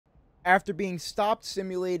After being stopped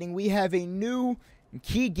simulating, we have a new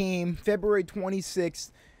key game, February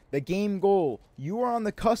 26th. The game goal: you are on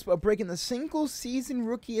the cusp of breaking the single-season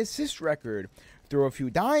rookie assist record. Throw a few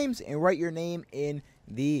dimes and write your name in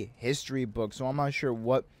the history book. So I'm not sure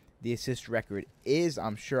what the assist record is.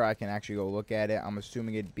 I'm sure I can actually go look at it. I'm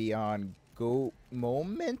assuming it'd be on Goat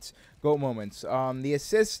Moments. The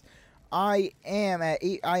assist, I am at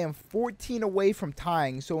 8. I am 14 away from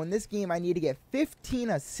tying. So in this game, I need to get 15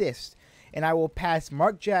 assists, and I will pass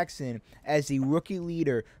Mark Jackson as the rookie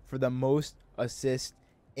leader for the most assists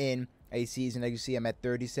in a season. As you see, I'm at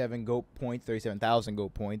 37,000 GOAT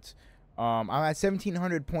points. I'm at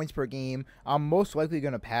 1,700 points per game. I'm most likely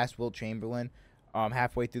going to pass Wilt Chamberlain.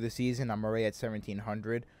 Halfway through the season, I'm already at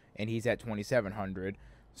 1,700, and he's at 2,700.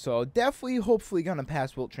 So definitely, hopefully, going to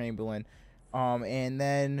pass Wilt Chamberlain. And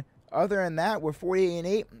then, other than that, we're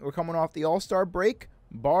 48-8. We're coming off the All-Star break.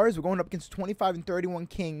 Bars, we're going up against 25 and 31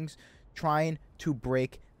 Kings, trying to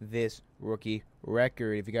break this rookie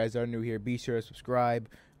record. If you guys are new here, be sure to subscribe.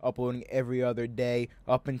 Uploading every other day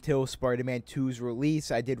up until Spider-Man 2's release.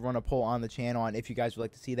 I did run a poll on the channel on if you guys would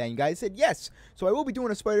like to see that, and you guys said yes. So I will be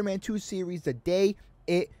doing a Spider-Man 2 series the day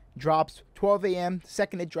it drops, 12 a.m. The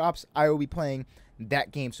second it drops, I will be playing that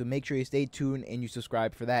game. So make sure you stay tuned and you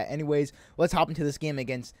subscribe for that. Anyways, let's hop into this game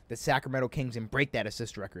against the Sacramento Kings and break that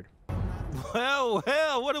assist record. Well,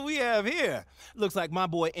 what do we have here? Looks like my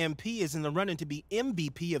boy MP is in the running to be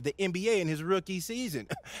MVP of the NBA in his rookie season.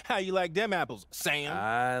 How you like them apples, Sam?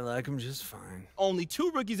 I like them just fine. Only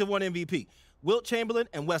 2 rookies have won MVP, Wilt Chamberlain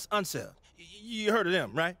and Wes Unseld. You heard of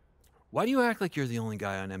them, right? Why do you act like you're the only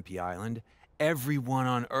guy on MP Island? Everyone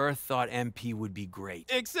on Earth thought MP would be great.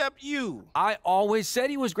 Except you. I always said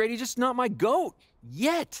he was great. He's just not my GOAT.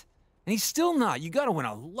 Yet. And he's still not. You got to win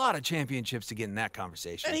a lot of championships to get in that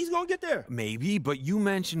conversation. And he's going to get there. Maybe, but you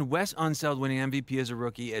mentioned Wes Unseld winning MVP as a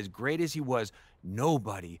rookie. As great as he was,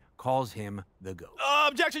 nobody calls him the GOAT.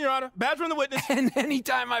 Objection, Your Honor. Badge from the witness. And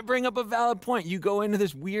anytime I bring up a valid point, you go into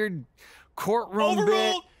this weird courtroom Overruled.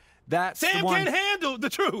 bit. That's Sam the one. can't handle the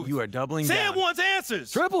truth. You are doubling Sam down. wants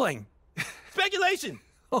answers. Tripling. Speculation.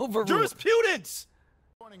 Overruled. Jurisprudence.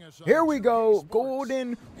 Here we go.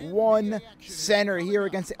 Golden 1 center here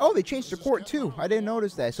against... Oh, they changed the court, too. I didn't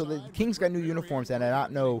notice that. So the Kings got new uniforms, and I did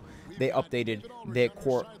not know they updated their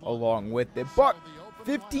court along with it. But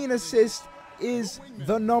 15 assists is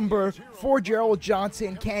the number for Gerald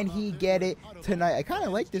Johnson. Can he get it tonight? I kind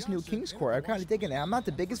of like this new Kings court. I'm kind of digging it. I'm not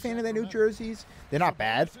the biggest fan of their new jerseys. They're not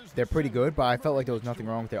bad. They're pretty good, but I felt like there was nothing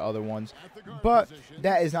wrong with their other ones. But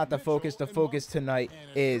that is not the focus. The focus tonight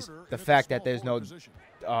is the fact that there's no...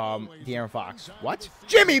 De'Aaron Fox. What?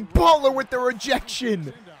 Jimmy Butler with the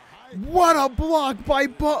rejection. What a block by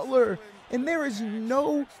Butler. And there is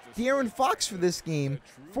no De'Aaron Fox for this game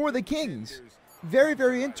for the Kings. Very,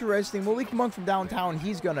 very interesting. Malik Monk from downtown,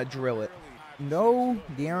 he's going to drill it. No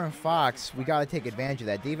De'Aaron Fox. We got to take advantage of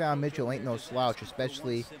that. Davion Mitchell ain't no slouch,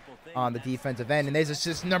 especially on the defensive end. And there's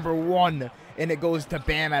assist number 1, and it goes to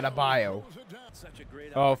Bam Adebayo.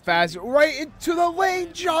 Oh, fast. Right into the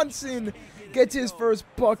lane. Johnson gets his first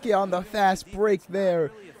bucket on the fast break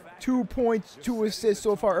there. 2 points, 2 assists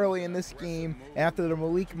so far early in this game. After the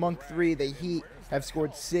Malik Monk 3, the Heat have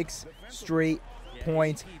scored 6 straight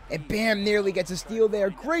points. And Bam nearly gets a steal there.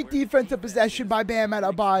 Great defensive possession by Bam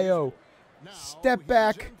Adebayo. Step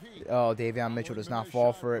back. Oh, Davion Mitchell does not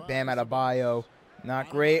fall for it. Bam Adebayo, not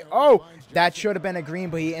great. Oh, that should have been a green,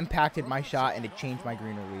 but he impacted my shot, and it changed my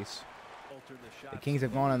green release. The Kings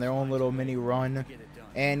have gone on their own little mini run.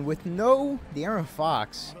 And with no De'Aaron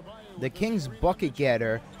Fox, the Kings bucket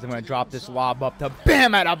getter is going to drop this lob up to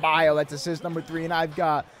Bam Adebayo. That's assist number 3. And I've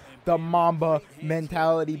got the Mamba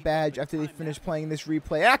mentality badge after they finish playing this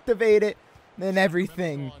replay. Activate it, then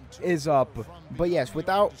everything is up. But yes,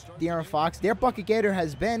 without De'Aaron Fox, their bucket getter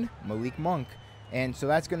has been Malik Monk. And so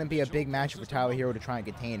that's going to be a big match for Tyler Hero to try and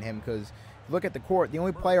contain him, because look at the court. The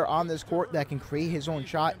only player on this court that can create his own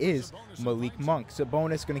shot is Malik Monk.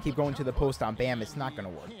 Sabonis going to keep going to the post on Bam. It's not going to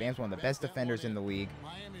work. Bam's one of the best defenders in the league.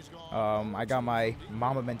 I got my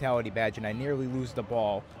Mamba mentality badge, and I nearly lose the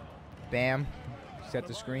ball. Bam. Set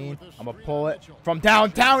the screen. I'm going to pull it from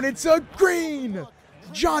downtown. It's a green.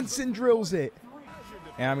 Johnson drills it.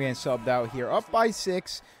 And I'm getting subbed out here. Up by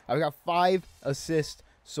 6. I've got 5 assists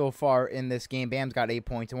so far in this game. Bam's got 8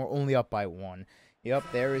 points, and we're only up by 1. Yep,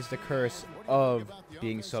 there is the curse of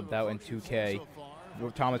being subbed out in 2K.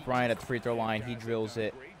 Thomas Bryant at the free throw line. He drills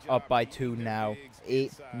it. Up by 2 now.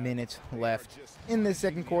 8 minutes left in the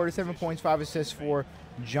second quarter. 7 points, 5 assists for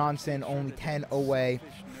Johnson. Only 10 away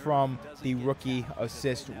from the rookie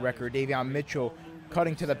assist record. Davion Mitchell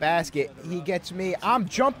Cutting to the basket. He gets me. I'm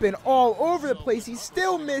jumping all over the place. He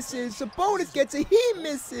still misses. Sabonis gets it. He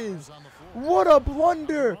misses. What a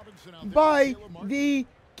blunder by the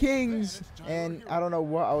Kings. And I don't know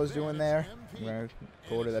what I was doing there. I'm going to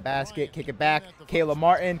go to the basket, kick it back. Caleb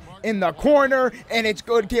Martin in the corner, and it's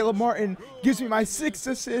good. Caleb Martin gives me my 6th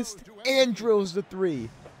assist and drills the 3.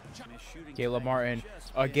 Caleb Martin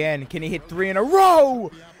again. Can he hit 3 in a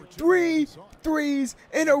row? 3 threes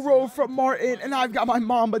in a row from Martin, and I've got my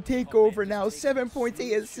Mamba takeover now. 7 points,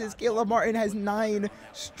 8 assists. Caleb Martin has 9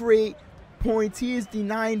 straight points. He is the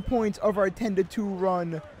 9 points of our 10-2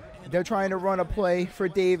 run. They're trying to run a play for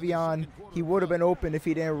Davion. He would have been open if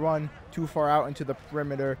he didn't run too far out into the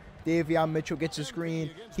perimeter. Davion Mitchell gets a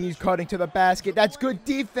screen. He's cutting to the basket. That's good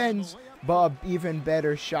defense, but an even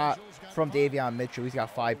better shot from Davion Mitchell. He's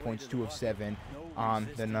got 5 points, 2 of 7 on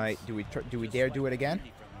the night. Do we dare do it again?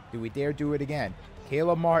 Do we dare do it again?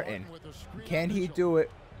 Caleb Martin, can he do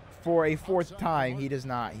it for a 4th time? He does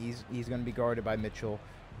not. He's going to be guarded by Mitchell,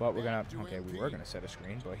 but we were going to set a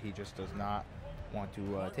screen, but he just does not want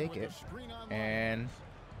to take it. And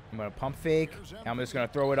I'm going to pump fake. I'm just going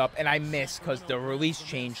to throw it up, and I miss because the release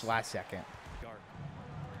changed last second.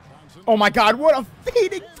 Oh my God, what a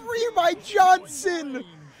fading 3 by Johnson!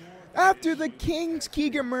 After the Kings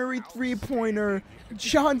Keegan Murray 3-pointer,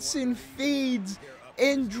 Johnson fades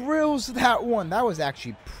and drills that one. That was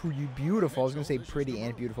actually pretty beautiful. I was going to say pretty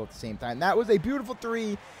and beautiful at the same time. That was a beautiful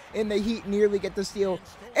 3, and the Heat nearly get the steal.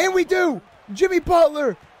 And we do! Jimmy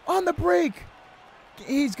Butler on the break.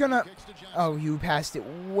 He's going to... Oh, you passed it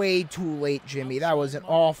way too late, Jimmy. That was an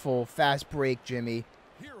awful fast break, Jimmy.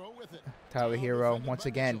 Tyler Hero, once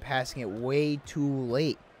again, passing it way too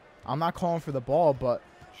late. I'm not calling for the ball, but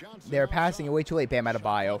they're passing it way too late. Bam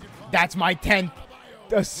Adebayo. That's my 10th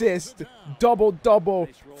assist. Double-double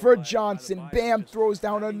for Johnson. Bam throws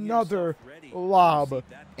down another lob.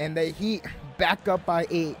 And the Heat back up by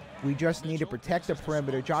 8. We just need to protect the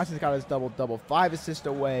perimeter. Johnson's got his double-double. 5 assists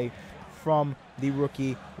away from the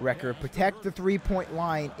rookie record. Protect the 3-point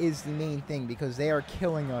line is the main thing because they are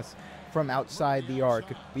killing us from outside the arc.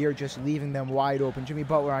 We are just leaving them wide open. Jimmy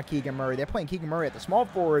Butler on Keegan Murray. They're playing Keegan Murray at the small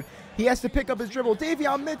forward. He has to pick up his dribble.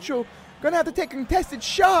 Davion Mitchell going to have to take a contested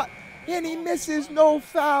shot. And he misses. No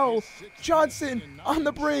foul. Johnson on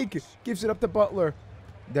the break. Gives it up to Butler.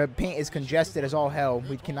 The paint is congested as all hell.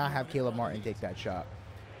 We cannot have Caleb Martin take that shot.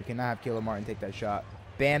 We cannot have Caleb Martin take that shot.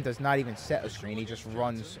 Bam does not even set a screen. He just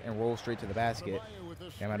runs and rolls straight to the basket.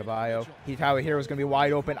 Bam Adebayo. Tyler Hero is going to be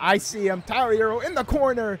wide open. I see him. Tyler Hero in the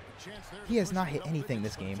corner. He has not hit anything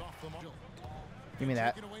this game. Give me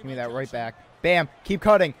that. Give me that right back. Bam. Keep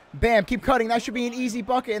cutting. Bam. Keep cutting. That should be an easy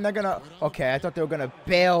bucket. And they're going to... Okay, I thought they were going to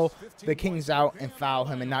bail the Kings out and foul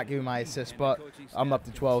him and not give him my assist. But I'm up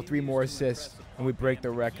to 12. 3 more assists. And we break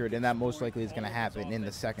the record. And that most likely is going to happen in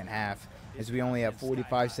the second half, as we only have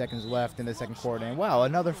 45 seconds left in the second quarter. And, wow,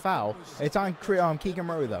 another foul. It's on Keegan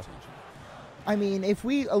Murray, though. I mean, if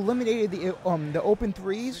we eliminated the open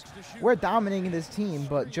threes, we're dominating this team.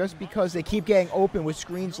 But just because they keep getting open with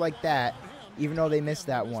screens like that, even though they missed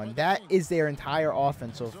that one, that is their entire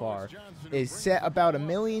offense so far, is set about 1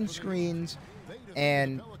 million screens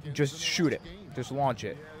and just shoot it. Just launch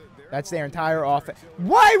it. That's their entire offense.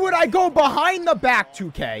 Why would I go behind the back,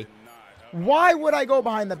 2K? Why would I go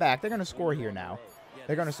behind the back? They're going to score here now.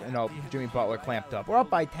 They're going to... No, Jimmy Butler clamped up. We're up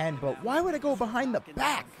by 10, but why would I go behind the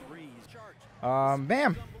back?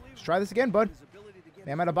 Bam. Let's try this again, bud.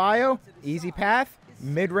 Bam Adebayo. Easy path.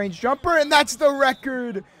 Mid-range jumper, and that's the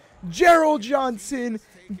record. Gerald Johnson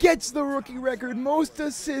gets the rookie record. Most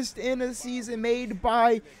assists in a season made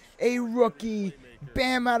by a rookie.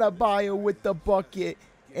 Bam Adebayo with the bucket.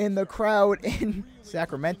 And the crowd in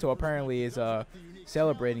Sacramento apparently is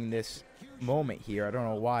celebrating this moment here. I don't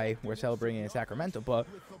know why we're celebrating in Sacramento, but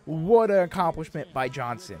what an accomplishment by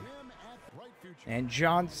Johnson. And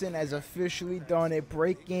Johnson has officially done it,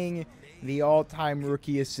 breaking the all-time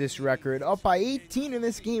rookie assist record. Up by 18 in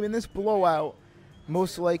this game, in this blowout.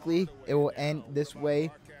 Most likely, it will end this way,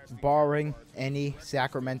 barring any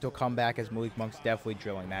Sacramento comeback, as Malik Monk's definitely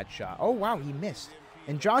drilling that shot. Oh, wow, he missed.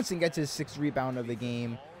 And Johnson gets his 6th rebound of the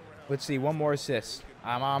game. Let's see, 1 more assist.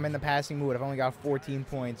 I'm in the passing mood. I've only got 14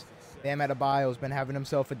 points. Bam Adebayo's been having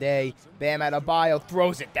himself a day. Bam Adebayo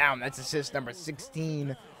throws it down. That's assist number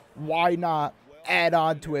 16. Why not add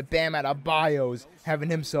on to it? Bam Adebayo's having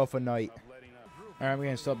himself a night. All right, we're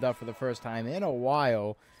getting subbed out for the first time in a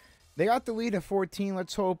while. They got the lead at 14.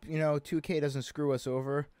 Let's hope, 2K doesn't screw us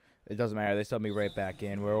over. It doesn't matter. They subbed me right back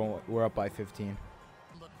in. We're up by 15.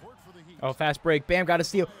 Oh, fast break. Bam got a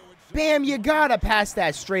steal. Bam, you gotta pass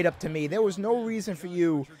that straight up to me. There was no reason for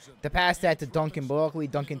you to pass that to Duncan, but luckily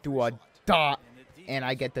Duncan threw a dot and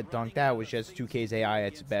I get the dunk. That was just 2K's AI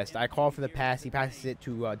at its best. I call for the pass. He passes it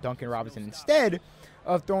to Duncan Robinson instead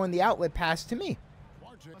of throwing the outlet pass to me.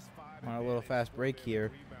 On a little fast break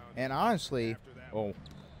here. And honestly, oh,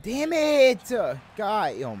 damn it!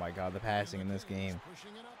 God, oh my God, the passing in this game.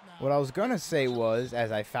 What I was going to say was,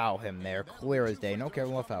 as I foul him there, clear as day. No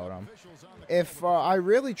Kevin fouled him. If I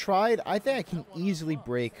really tried, I think I can easily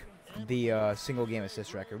break the single game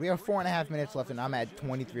assist record. We have 4.5 minutes left, and I'm at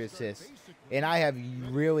 23 assists. And I have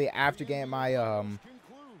really, after getting my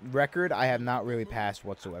record, I have not really passed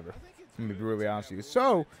whatsoever. I'm going to be really honest with you.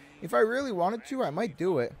 So, if I really wanted to, I might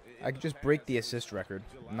do it. I could just break the assist record.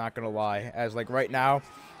 I'm not going to lie. As like right now,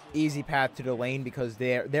 easy path to the lane because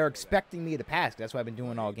they're expecting me to pass. That's what I've been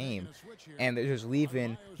doing all game. And they're just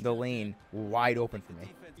leaving the lane wide open for me.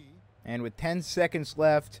 And with 10 seconds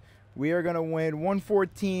left, we are going to win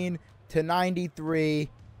 114-93.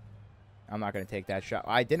 I'm not going to take that shot.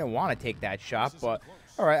 I didn't want to take that shot, but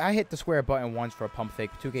all right, I hit the square button once for a pump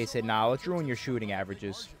fake. 2K said, nah, let's ruin your shooting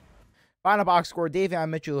averages. Final box score, Davion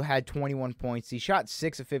Mitchell had 21 points. He shot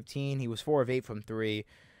 6 of 15. He was 4 of 8 from 3.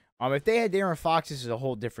 If they had De'Aaron Fox, this is a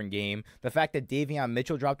whole different game. The fact that Davion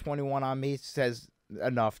Mitchell dropped 21 on me says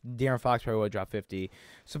enough. De'Aaron Fox probably would have dropped 50.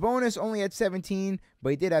 Sabonis only had 17,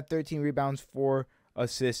 but he did have 13 rebounds, 4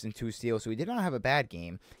 assists, and 2 steals, so he did not have a bad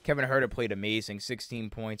game. Kevin Huerter played amazing,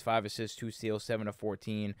 16 points, 5 assists, 2 steals, 7 of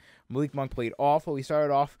 14. Malik Monk played awful. He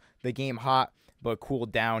started off the game hot, but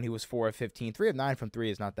cooled down. He was 4 of 15. 3 of 9 from 3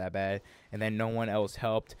 is not that bad. And then no one else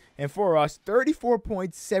helped. And for us, 34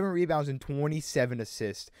 points, 7 rebounds, and 27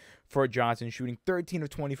 assists for Johnson, shooting 13 of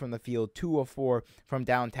 20 from the field, 2 of 4 from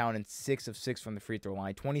downtown, and 6 of 6 from the free throw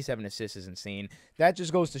line. 27 assists is insane. That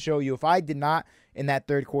just goes to show you, if I did not, in that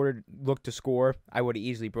third quarter, look to score, I would have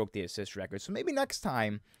easily broke the assist record. So maybe next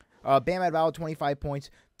time, Bam Adebayo, 25 points,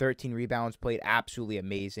 13 rebounds, played absolutely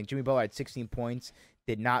amazing. Jimmy Butler had 16 points,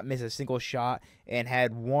 did not miss a single shot, and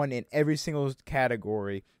had 1 in every single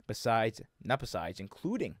category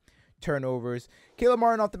including turnovers. Caleb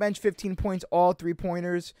Martin off the bench, 15 points, all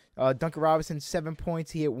 3-pointers. Duncan Robinson, 7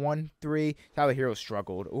 points. He hit 1 3. Tyler Hero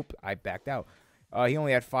struggled. Oop, I backed out. He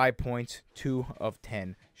only had 5 points, 2 of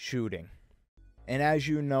 10 shooting. And as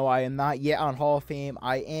you know, I am not yet on Hall of Fame.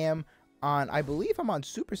 I believe I'm on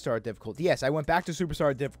Superstar difficulty. Yes, I went back to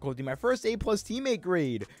Superstar difficulty. My first A+ teammate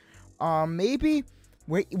grade. Maybe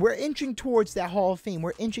we're inching towards that Hall of Fame.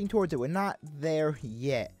 We're inching towards it. We're not there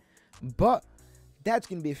yet. But that's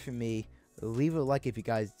going to be it for me. Leave a like if you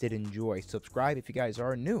guys did enjoy. Subscribe if you guys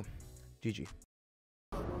are new. GG.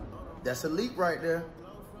 That's elite right there.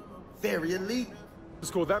 Very elite. To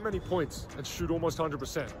score that many points and shoot almost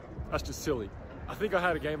 100%. That's just silly. I think I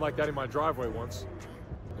had a game like that in my driveway once.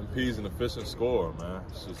 MP's an efficient scorer, man.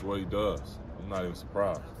 It's just what he does. I'm not even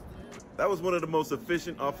surprised. That was one of the most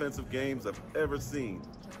efficient offensive games I've ever seen.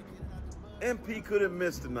 MP couldn't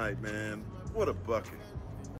miss tonight, man. What a bucket.